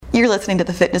You're listening to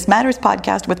the Fitness Matters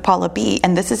podcast with Paula B,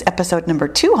 and this is episode number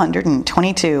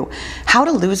 222, How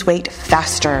to Lose Weight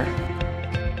Faster.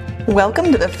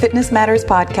 Welcome to the Fitness Matters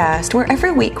podcast, where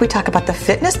every week we talk about the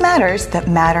fitness matters that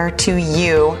matter to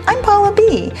you. I'm Paula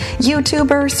B,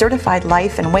 YouTuber, certified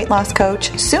life and weight loss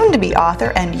coach, soon-to-be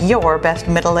author, and your best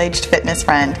middle-aged fitness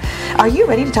friend. Are you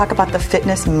ready to talk about the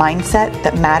fitness mindset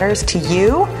that matters to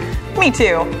you? Me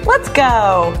too. Let's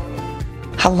go.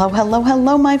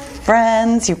 Hello, my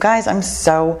friends. You guys, I'm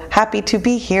so happy to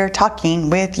be here talking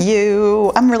with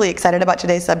you. I'm really excited about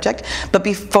today's subject, but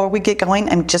before we get going,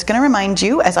 I'm just going to remind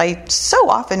you, as I so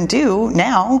often do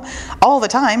now, all the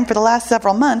time for the last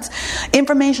several months,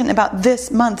 information about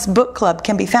this month's book club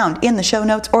can be found in the show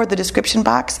notes or the description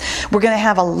box. We're going to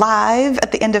have a live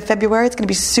at the end of February. It's going to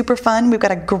be super fun. We've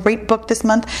got a great book this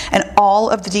month, and all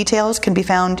of the details can be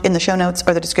found in the show notes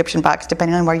or the description box,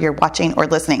 depending on where you're watching or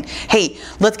listening. Hey,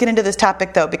 let's get into this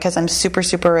topic though, because I'm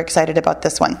super excited about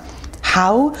this one.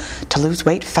 How to lose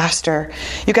weight faster.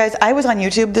 You guys, I was on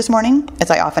YouTube this morning,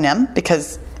 as I often am,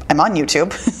 because I'm on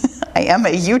YouTube. I am a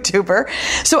YouTuber.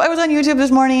 So I was on YouTube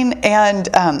this morning, and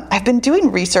I've been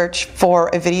doing research for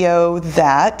a video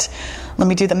that, let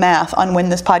me do the math on when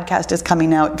this podcast is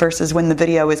coming out versus when the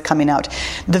video is coming out.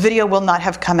 The video will not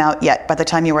have come out yet by the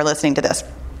time you are listening to this.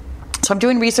 So I'm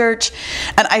doing research,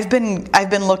 and I've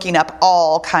been looking up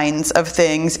all kinds of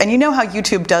things. And you know how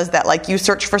YouTube does that? Like, you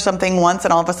search for something once,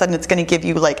 and all of a sudden it's going to give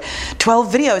you like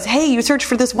 12 videos. Hey, you searched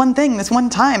for this one thing this one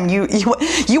time. You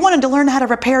wanted to learn how to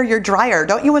repair your dryer.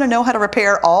 Don't you want to know how to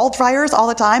repair all dryers all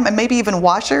the time, and maybe even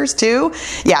washers too?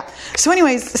 Yeah. So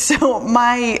anyways, so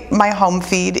my home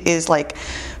feed is like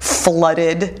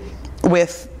flooded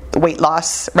with weight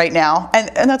loss right now,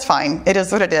 and that's fine. It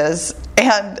is what it is.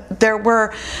 And there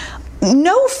were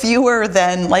no fewer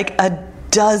than like a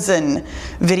dozen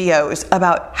videos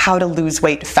about how to lose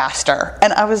weight faster.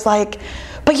 And I was like,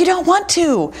 but you don't want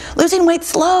to. Losing weight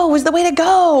slow is the way to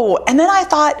go. And then I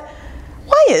thought,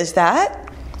 why is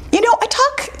that? You know, I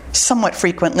talk somewhat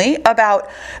frequently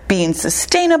about being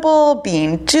sustainable,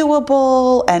 being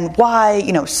doable, and why,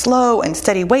 slow and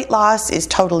steady weight loss is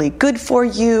totally good for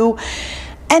you.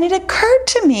 And it occurred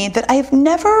to me that I've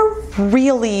never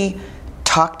really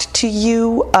talked to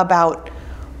you about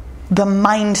the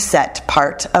mindset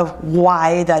part of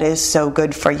why that is so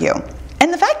good for you.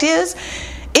 And the fact is,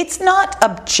 it's not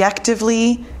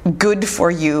objectively good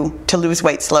for you to lose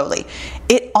weight slowly.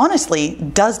 It honestly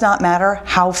does not matter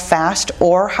how fast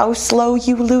or how slow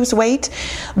you lose weight.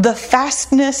 The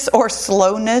fastness or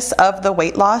slowness of the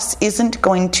weight loss isn't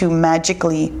going to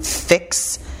magically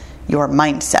fix your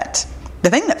mindset. The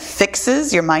thing that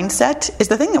fixes your mindset is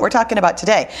the thing that we're talking about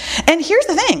today. And here's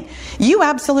the thing. You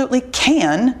absolutely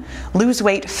can lose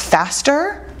weight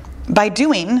faster by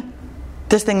doing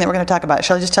this thing that we're going to talk about.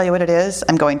 Shall I just tell you what it is?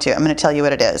 I'm going to tell you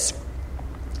what it is.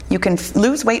 You can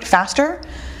lose weight faster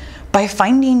by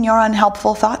finding your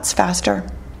unhelpful thoughts faster.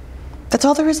 That's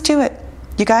all there is to it,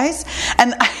 you guys.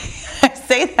 And I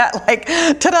say that like,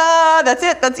 ta-da, that's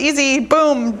it, that's easy,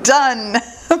 boom, done.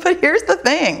 But here's the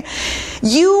thing.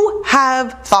 You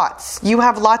have thoughts. You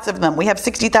have lots of them. We have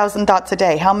 60,000 thoughts a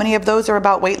day. How many of those are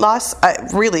about weight loss?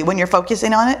 Really, when you're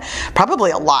focusing on it?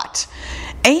 Probably a lot.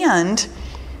 And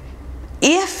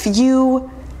if you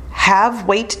have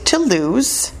weight to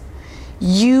lose,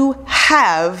 you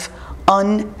have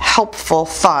unhelpful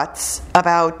thoughts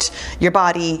about your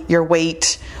body, your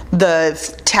weight,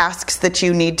 the tasks that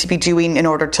you need to be doing in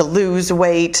order to lose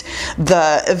weight,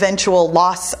 the eventual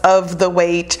loss of the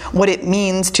weight, what it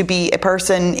means to be a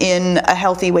person in a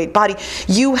healthy weight body.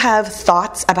 You have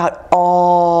thoughts about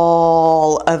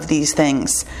all of these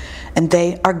things, and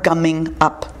they are gumming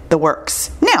up the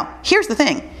works. Now, here's the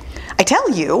thing. I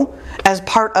tell you, as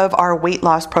part of our weight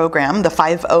loss program, the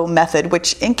 5-0 method,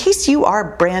 which in case you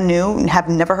are brand new and have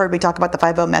never heard me talk about the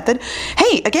 5-0 method,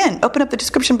 hey, again, open up the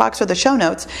description box or the show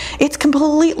notes. It's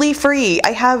completely free.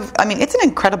 It's an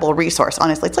incredible resource,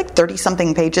 honestly. It's like 30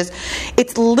 something pages.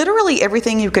 It's literally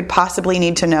everything you could possibly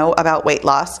need to know about weight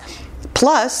loss,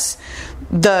 plus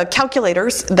the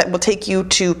calculators that will take you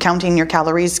to counting your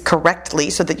calories correctly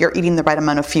so that you're eating the right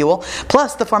amount of fuel,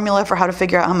 plus the formula for how to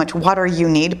figure out how much water you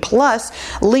need, plus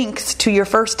links to your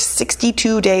first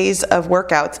 62 days of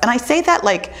workouts. And I say that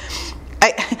like,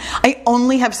 I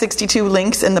only have 62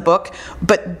 links in the book,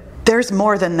 but there's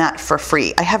more than that for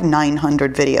free. I have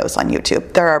 900 videos on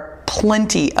YouTube. There are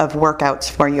plenty of workouts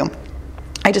for you.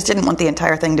 I just didn't want the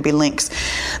entire thing to be links.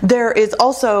 There is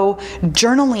also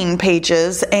journaling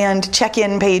pages and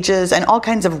check-in pages and all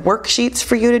kinds of worksheets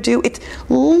for you to do. It's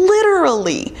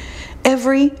literally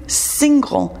every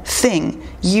single thing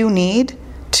you need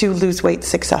to lose weight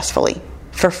successfully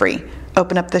for free.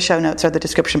 open up the show notes or the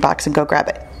description box and go grab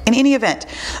it. In any event,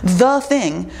 the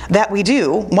thing that we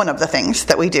do, one of the things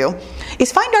that we do,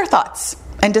 is find our thoughts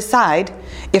and decide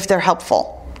if they're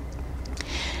helpful.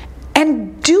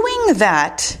 And doing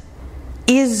that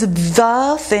is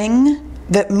the thing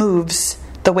that moves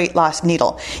the weight loss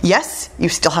needle. Yes, you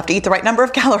still have to eat the right number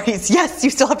of calories. Yes,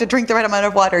 you still have to drink the right amount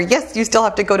of water. Yes, you still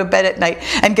have to go to bed at night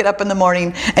and get up in the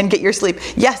morning and get your sleep.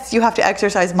 Yes, you have to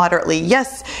exercise moderately.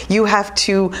 Yes, you have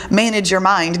to manage your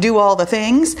mind, do all the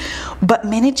things. But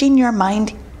managing your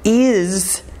mind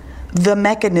is the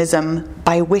mechanism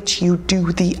by which you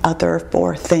do the other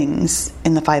 4 things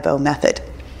in the 5-0 method.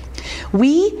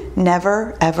 We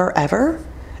never, ever, ever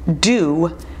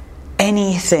do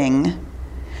anything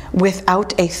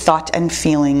without a thought and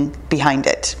feeling behind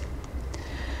it.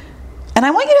 And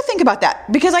I want you to think about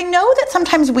that, because I know that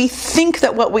sometimes we think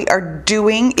that what we are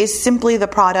doing is simply the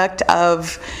product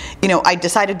of, I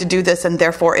decided to do this and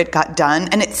therefore it got done.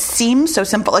 And it seems so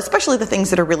simple, especially the things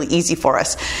that are really easy for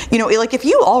us. Like if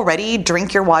you already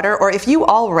drink your water, or if you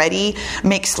already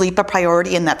make sleep a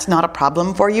priority and that's not a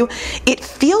problem for you, it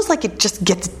feels like it just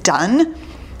gets done.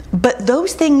 But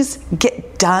those things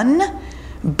get done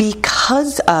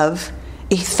because of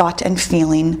a thought and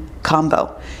feeling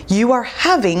combo. You are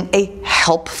having a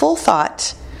helpful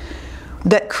thought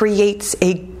that creates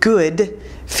a good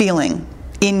feeling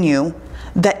in you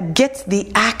that gets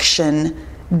the action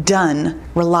done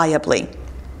reliably.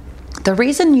 The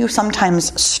reason you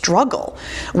sometimes struggle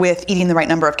with eating the right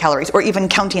number of calories, or even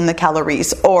counting the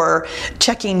calories, or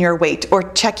checking your weight, or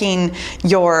checking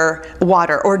your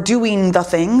water, or doing the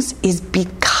things, is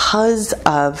because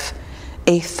of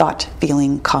a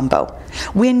thought-feeling combo.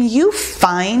 When you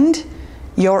find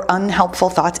your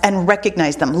unhelpful thoughts and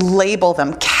recognize them, label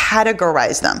them,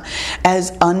 categorize them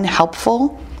as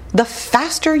unhelpful, the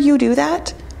faster you do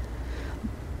that,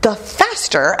 the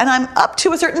faster, and I'm up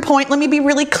to a certain point, let me be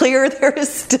really clear, there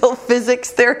is still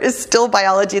physics, there is still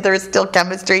biology, there is still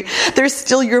chemistry, there's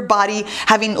still your body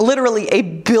having literally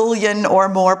 1 billion or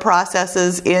more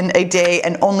processes in a day,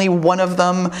 and only one of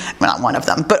them, well, not one of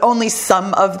them, but only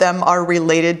some of them are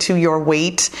related to your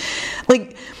weight.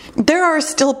 There are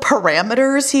still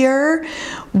parameters here,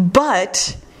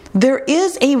 but there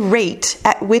is a rate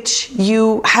at which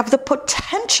you have the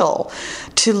potential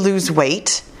to lose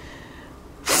weight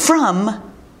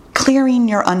from clearing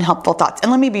your unhelpful thoughts.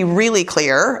 And let me be really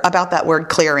clear about that word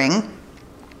clearing.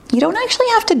 You don't actually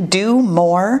have to do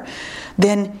more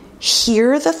than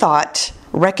hear the thought,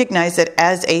 recognize it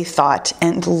as a thought,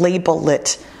 and label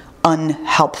it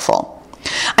unhelpful.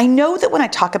 I know that when I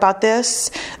talk about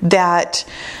this, that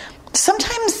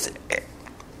sometimes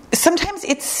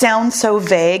it sounds so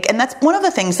vague, and that's one of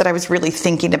the things that I was really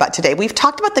thinking about today. We've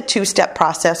talked about the 2-step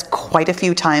process quite a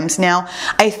few times now.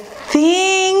 I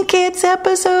think it's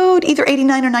episode either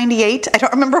 89 or 98. I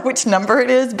don't remember which number it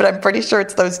is, but I'm pretty sure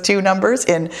it's those 2 numbers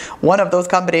in one of those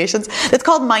combinations. It's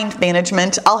called Mind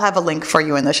Management. I'll have a link for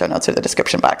you in the show notes or the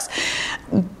description box,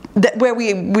 where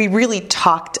we really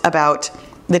talked about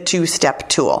the 2-step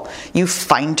tool. You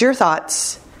find your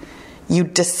thoughts, you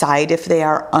decide if they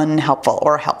are unhelpful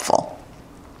or helpful.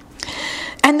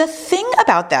 And the thing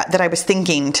about that I was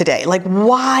thinking today,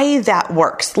 why that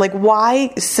works,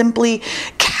 why simply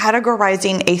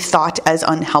categorizing a thought as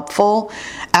unhelpful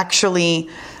actually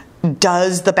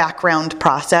does the background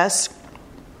process.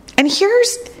 And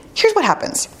here's what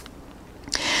happens.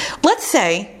 Let's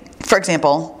say, for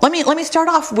example, let me start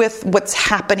off with what's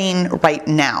happening right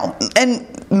now. And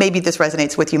maybe this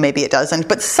resonates with you, maybe it doesn't,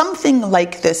 but something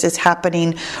like this is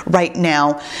happening right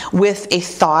now with a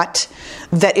thought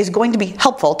that is going to be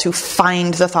helpful to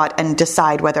find the thought and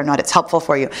decide whether or not it's helpful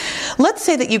for you. Let's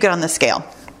say that you get on the scale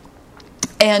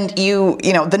and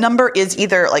the number is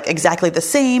either exactly the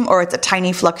same, or it's a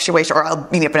tiny fluctuation, or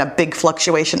a big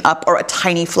fluctuation up, or a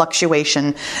tiny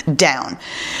fluctuation down.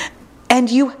 And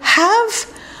you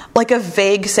have a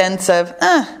vague sense of,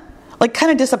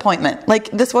 kind of disappointment.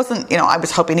 This wasn't, I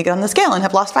was hoping to get on the scale and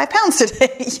have lost 5 pounds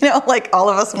today, all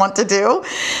of us want to do.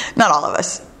 Not all of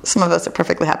us. Some of us are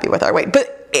perfectly happy with our weight.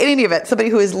 But in any event, somebody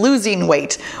who is losing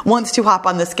weight wants to hop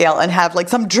on the scale and have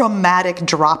some dramatic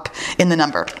drop in the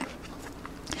number.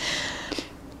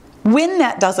 When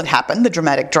that doesn't happen, the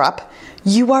dramatic drop,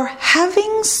 you are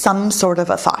having some sort of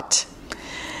a thought.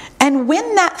 And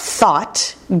when that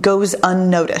thought goes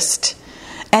unnoticed,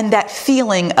 and that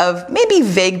feeling of maybe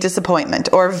vague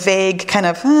disappointment or vague kind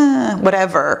of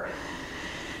whatever,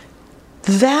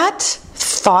 that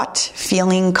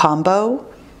thought-feeling combo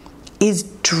is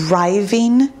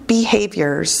driving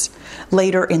behaviors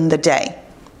later in the day.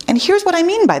 And here's what I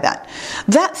mean by that.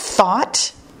 That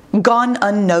thought, gone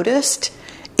unnoticed,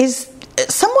 is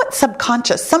somewhat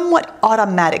subconscious, somewhat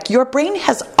automatic. Your brain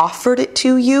has offered it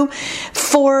to you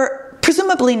for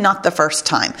presumably not the first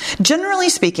time. Generally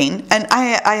speaking, and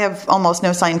I have almost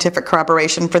no scientific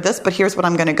corroboration for this, but here's what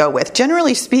I'm going to go with.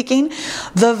 Generally speaking,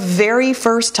 the very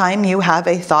first time you have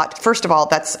a thought, first of all,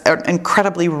 that's an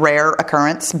incredibly rare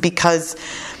occurrence because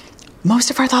most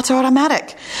of our thoughts are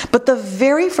automatic. But the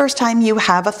very first time you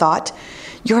have a thought,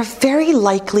 you're very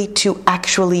likely to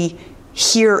actually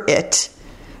hear it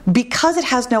because it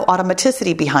has no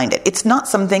automaticity behind it. It's not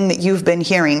something that you've been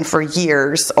hearing for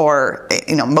years or,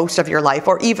 most of your life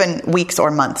or even weeks or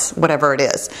months, whatever it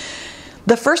is.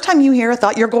 The first time you hear a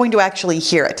thought, you're going to actually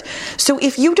hear it. So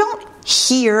if you don't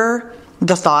hear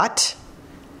the thought,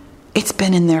 it's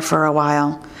been in there for a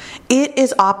while. It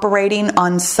is operating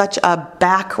on such a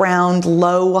background,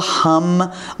 low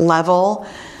hum level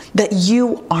that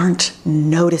you aren't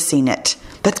noticing it.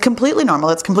 That's completely normal.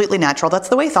 That's completely natural. That's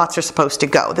the way thoughts are supposed to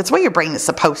go. That's the way your brain is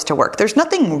supposed to work. There's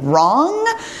nothing wrong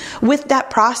with that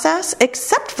process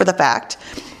except for the fact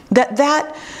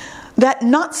that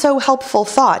not so helpful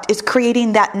thought is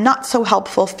creating that not so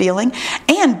helpful feeling.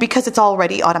 And because it's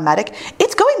already automatic,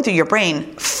 it's going through your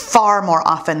brain far more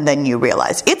often than you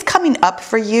realize. It's coming up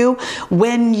for you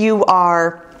when you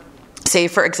are, say,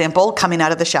 for example, coming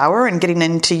out of the shower and getting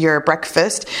into your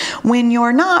breakfast, when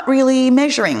you're not really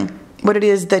measuring what it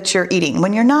is that you're eating,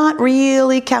 when you're not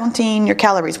really counting your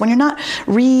calories, when you're not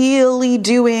really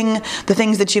doing the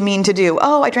things that you mean to do.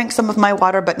 Oh, I drank some of my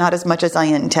water, but not as much as I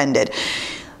intended.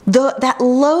 That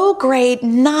low grade,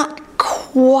 not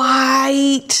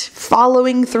quite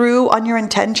following through on your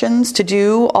intentions to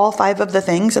do all 5 of the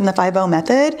things in the 5-0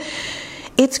 method,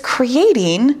 it's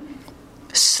creating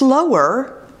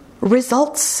slower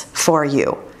results for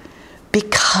you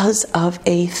because of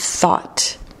a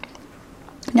thought.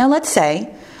 Now let's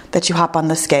say that you hop on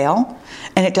the scale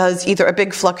and it does either a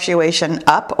big fluctuation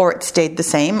up or it stayed the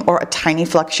same or a tiny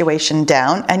fluctuation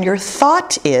down, and your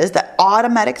thought is, that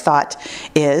automatic thought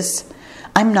is,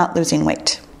 I'm not losing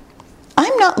weight.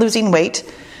 I'm not losing weight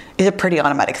is a pretty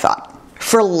automatic thought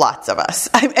for lots of us.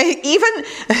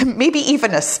 Maybe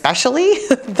even especially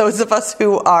those of us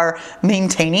who are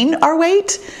maintaining our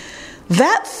weight.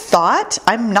 That thought,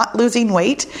 I'm not losing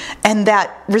weight, and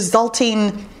that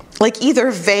resulting either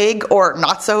vague or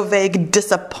not so vague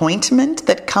disappointment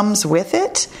that comes with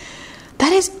it,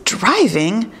 that is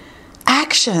driving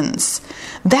actions.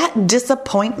 That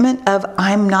disappointment of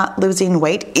I'm not losing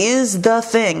weight is the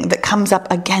thing that comes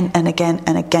up again and again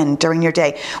and again during your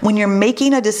day. When you're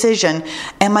making a decision,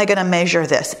 am I going to measure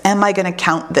this? Am I going to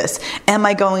count this? Am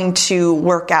I going to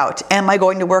work out? Am I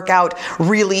going to work out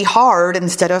really hard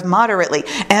instead of moderately?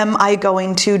 Am I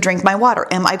going to drink my water?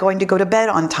 Am I going to go to bed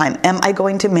on time? Am I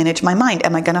going to manage my mind?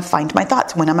 Am I going to find my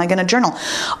thoughts? When am I going to journal?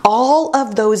 All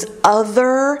of those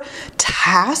other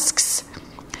tasks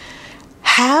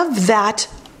have that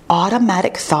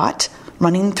automatic thought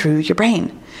running through your brain.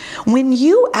 When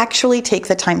you actually take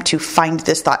the time to find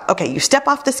this thought, okay, you step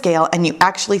off the scale and you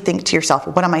actually think to yourself,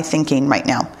 what am I thinking right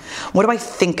now? What do I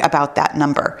think about that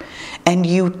number? And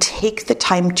you take the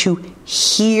time to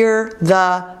hear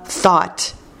the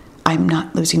thought, I'm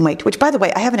not losing weight, which, by the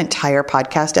way, I have an entire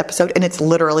podcast episode and it's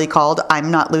literally called I'm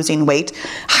Not Losing Weight.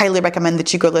 Highly recommend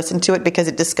that you go listen to it because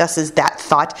it discusses that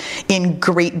thought in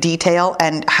great detail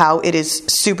and how it is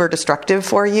super destructive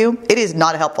for you. It is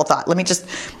not a helpful thought. Let me just,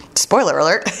 spoiler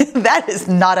alert, that is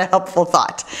not a helpful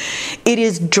thought. It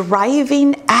is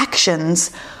driving actions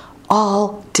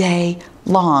all day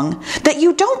long that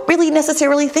you don't really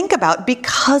necessarily think about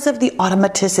because of the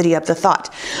automaticity of the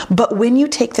thought. But when you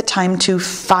take the time to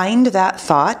find that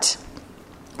thought,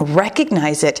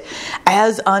 recognize it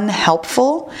as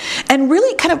unhelpful, and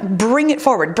really kind of bring it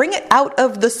forward, bring it out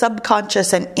of the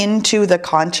subconscious and into the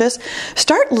conscious,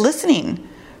 start listening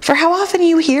for how often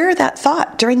you hear that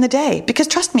thought during the day. Because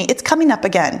trust me, it's coming up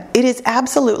again. It is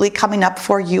absolutely coming up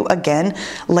for you again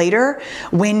later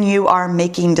when you are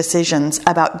making decisions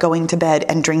about going to bed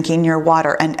and drinking your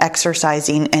water and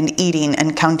exercising and eating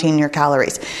and counting your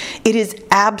calories. It is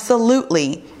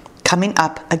absolutely coming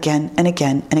up again and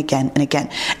again and again and again.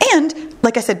 And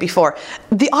like I said before,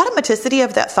 the automaticity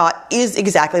of that thought is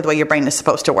exactly the way your brain is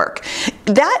supposed to work.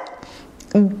 That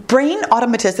brain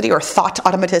automaticity or thought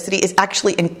automaticity is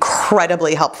actually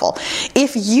incredibly helpful.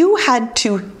 If you had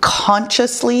to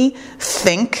consciously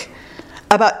think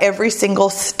about every single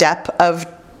step of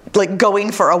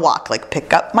going for a walk,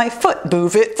 pick up my foot,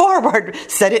 move it forward,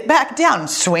 set it back down,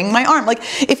 swing my arm.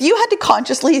 If you had to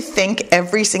consciously think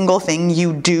every single thing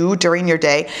you do during your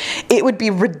day, it would be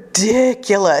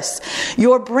ridiculous.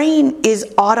 Your brain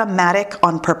is automatic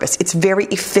on purpose. It's very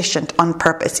efficient on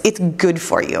purpose. It's good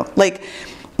for you.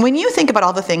 When you think about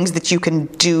all the things that you can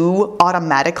do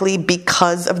automatically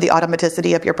because of the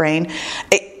automaticity of your brain,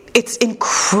 it's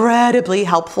incredibly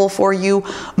helpful for you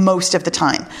most of the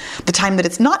time. The time that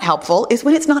it's not helpful is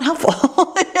when it's not helpful.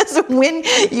 It's when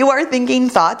you are thinking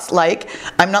thoughts like,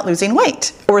 I'm not losing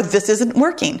weight, or this isn't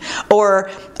working,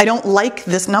 or I don't like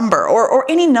this number, or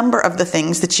any number of the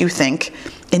things that you think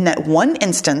in that one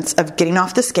instance of getting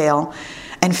off the scale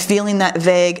and feeling that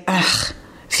vague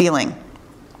feeling.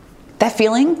 That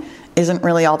feeling isn't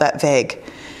really all that vague.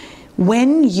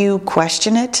 When you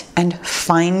question it and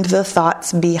find the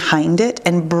thoughts behind it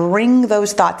and bring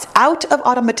those thoughts out of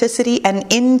automaticity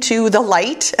and into the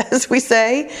light, as we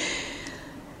say,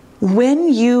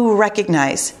 when you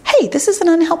recognize, hey, this is an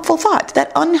unhelpful thought,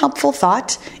 that unhelpful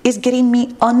thought is getting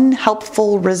me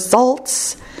unhelpful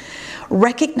results,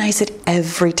 recognize it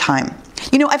every time.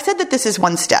 You know, I've said that this is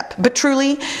one step, but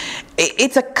truly,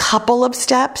 it's a couple of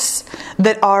steps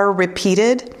that are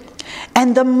repeated.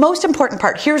 And the most important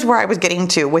part, here's where I was getting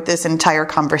to with this entire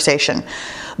conversation.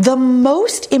 The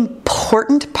most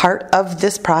important part of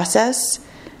this process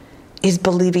is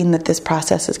believing that this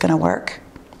process is going to work.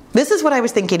 This is what I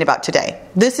was thinking about today.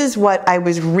 This is what I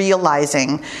was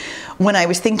realizing when I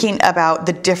was thinking about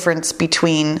the difference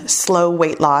between slow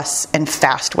weight loss and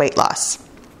fast weight loss.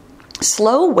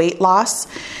 Slow weight loss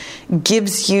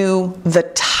gives you the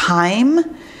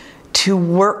time to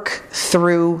work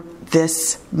through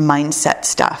this mindset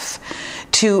stuff,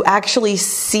 to actually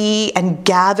see and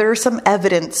gather some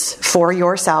evidence for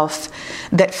yourself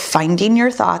that finding your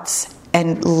thoughts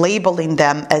and labeling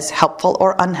them as helpful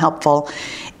or unhelpful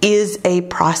is a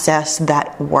process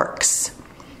that works.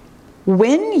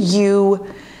 When you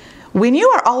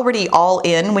are already all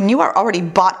in, when you are already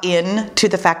bought in to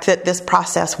the fact that this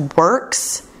process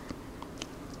works,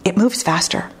 it moves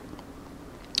faster.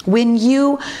 When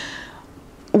you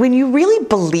really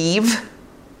believe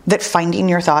that finding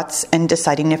your thoughts and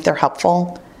deciding if they're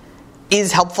helpful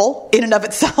is helpful in and of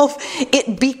itself,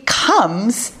 it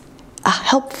becomes a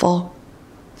helpful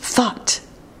thought.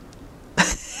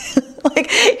 Like,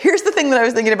 here's the thing that I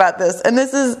was thinking about this, and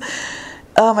this is,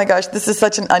 oh my gosh, this is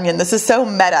such an onion. This is so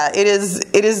meta. It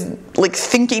is like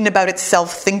thinking about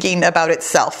itself.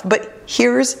 But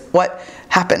here's what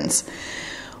happens.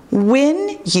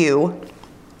 When you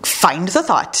find the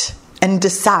thought and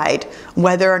decide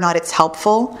whether or not it's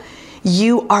helpful,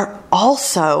 you are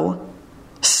also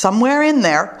somewhere in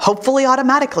there, hopefully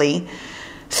automatically,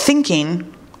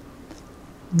 thinking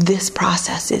this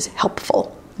process is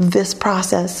helpful. This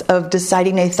process of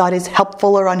deciding a thought is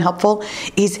helpful or unhelpful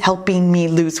is helping me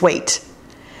lose weight.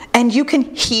 And you can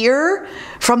hear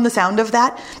from the sound of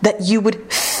that you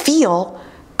would feel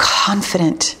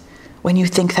confident when you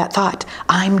think that thought.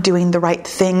 I'm doing the right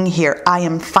thing here. I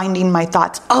am finding my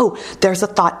thoughts. Oh, there's a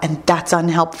thought and that's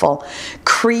unhelpful.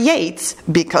 Creates,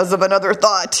 because of another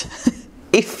thought,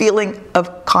 a feeling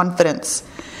of confidence.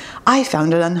 I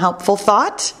found an unhelpful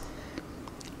thought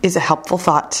is a helpful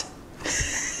thought.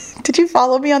 Did you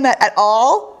follow me on that at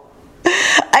all?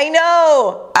 I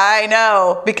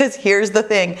know. Because here's the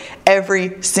thing.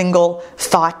 Every single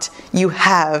thought you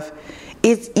have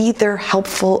is either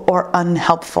helpful or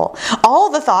unhelpful.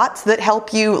 All the thoughts that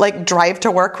help you like drive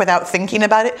to work without thinking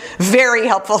about it, very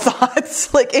helpful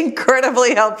thoughts, like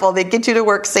incredibly helpful. They get you to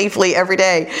work safely every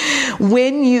day.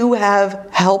 When you have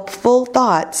helpful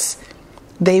thoughts,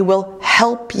 they will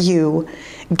help you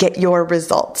get your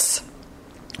results.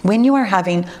 When you are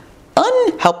having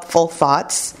unhelpful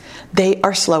thoughts, they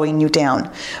are slowing you down.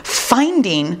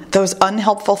 Finding those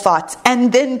unhelpful thoughts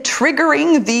and then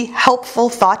triggering the helpful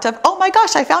thought of, oh my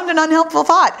gosh, I found an unhelpful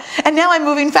thought and now I'm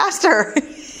moving faster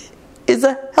is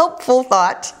a helpful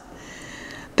thought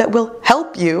that will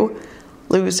help you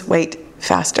lose weight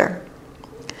faster.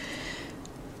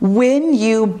 When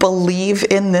you believe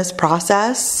in this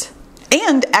process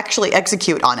and actually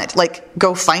execute on it, like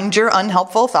go find your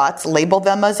unhelpful thoughts, label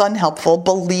them as unhelpful,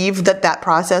 believe that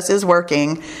process is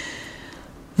working,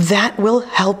 that will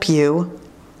help you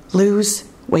lose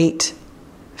weight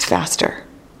faster.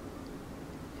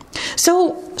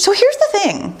 So here's the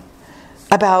thing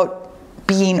about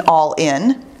being all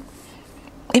in.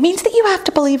 It means that you have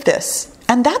to believe this.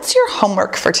 And that's your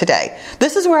homework for today.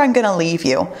 This is where I'm going to leave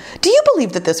you. Do you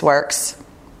believe that this works?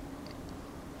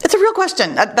 It's a real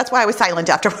question. That's why I was silent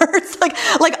afterwards.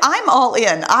 like I'm all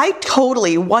in. I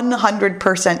totally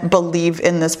 100% believe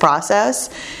in this process.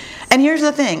 And here's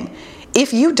the thing.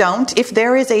 If you don't, if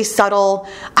there is a subtle,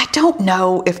 I don't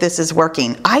know if this is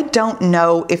working, I don't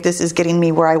know if this is getting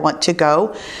me where I want to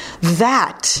go,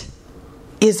 that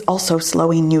is also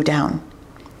slowing you down.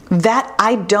 That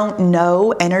I don't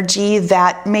know energy,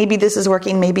 that maybe this is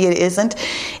working, maybe it isn't,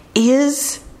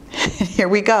 is Here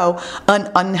we go.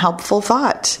 An unhelpful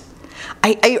thought.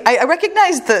 I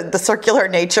recognize the circular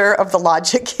nature of the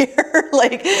logic here.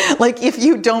 like if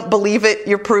you don't believe it,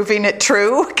 you're proving it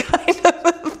true kind of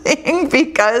a thing,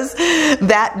 because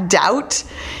that doubt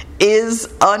is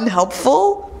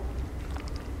unhelpful.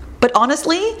 But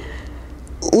honestly,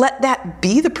 let that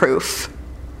be the proof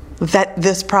that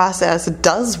this process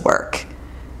does work.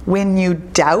 When you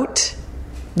doubt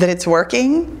that it's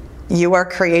working, you are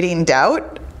creating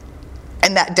doubt,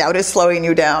 and that doubt is slowing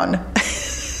you down.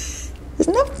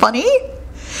 Isn't that funny?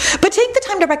 But take the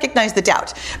time to recognize the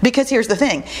doubt, because here's the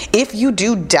thing. If you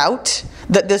do doubt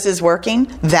that this is working,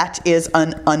 that is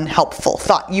an unhelpful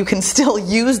thought. You can still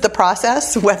use the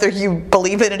process, whether you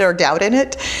believe in it or doubt in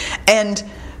it, and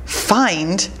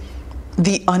find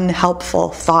the unhelpful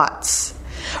thoughts.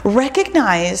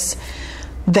 Recognize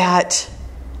that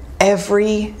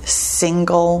every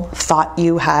single thought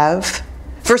you have,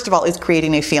 first of all, is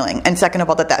creating a feeling. And second of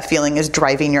all, that feeling is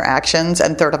driving your actions.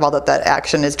 And third of all, that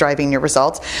action is driving your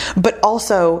results. But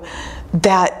also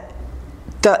that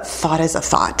the thought is a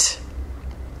thought.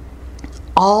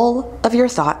 All of your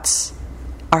thoughts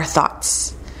are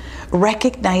thoughts.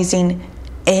 Recognizing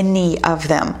any of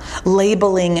them,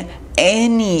 labeling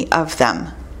any of them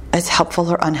as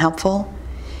helpful or unhelpful,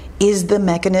 is the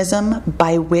mechanism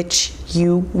by which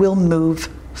you will move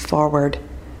forward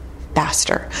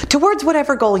faster towards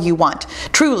whatever goal you want,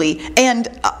 truly. And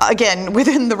again,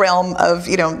 within the realm of,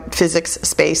 physics,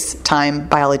 space, time,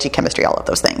 biology, chemistry, all of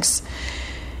those things.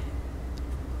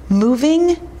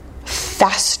 Moving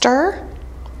faster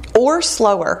or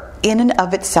slower in and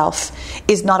of itself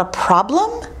is not a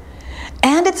problem,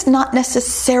 and it's not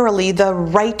necessarily the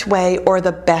right way or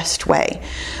the best way.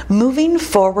 Moving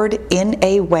forward in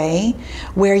a way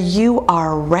where you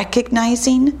are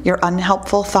recognizing your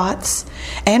unhelpful thoughts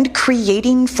and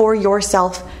creating for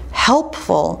yourself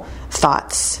helpful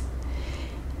thoughts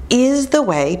is the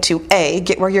way to A,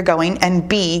 get where you're going, and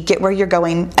B, get where you're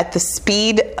going at the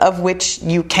speed of which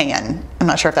you can. I'm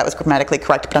not sure if that was grammatically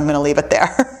correct, but I'm going to leave it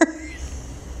there.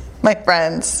 My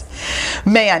friends,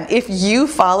 man, if you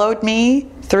followed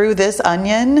me through this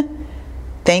onion,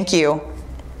 thank you.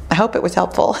 I hope it was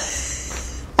helpful.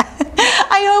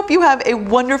 I hope you have a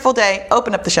wonderful day.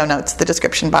 Open up the show notes, the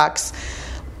description box.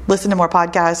 Listen to more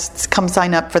podcasts. Come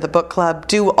sign up for the book club.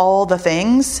 Do all the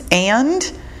things. And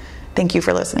thank you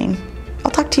for listening. I'll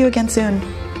talk to you again soon.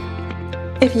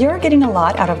 If you're getting a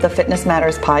lot out of the Fitness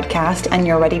Matters podcast and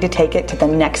you're ready to take it to the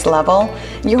next level,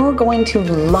 you're going to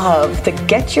love the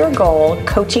Get Your Goal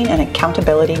Coaching and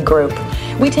Accountability group.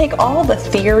 We take all the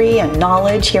theory and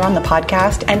knowledge here on the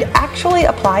podcast and actually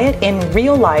apply it in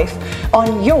real life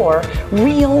on your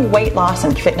real weight loss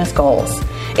and fitness goals.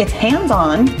 It's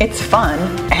hands-on, it's fun,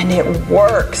 and it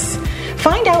works.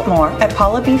 Find out more at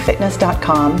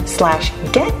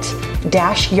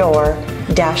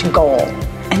paulabfitness.com/get-your-goal.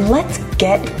 And let's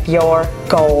get your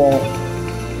goal.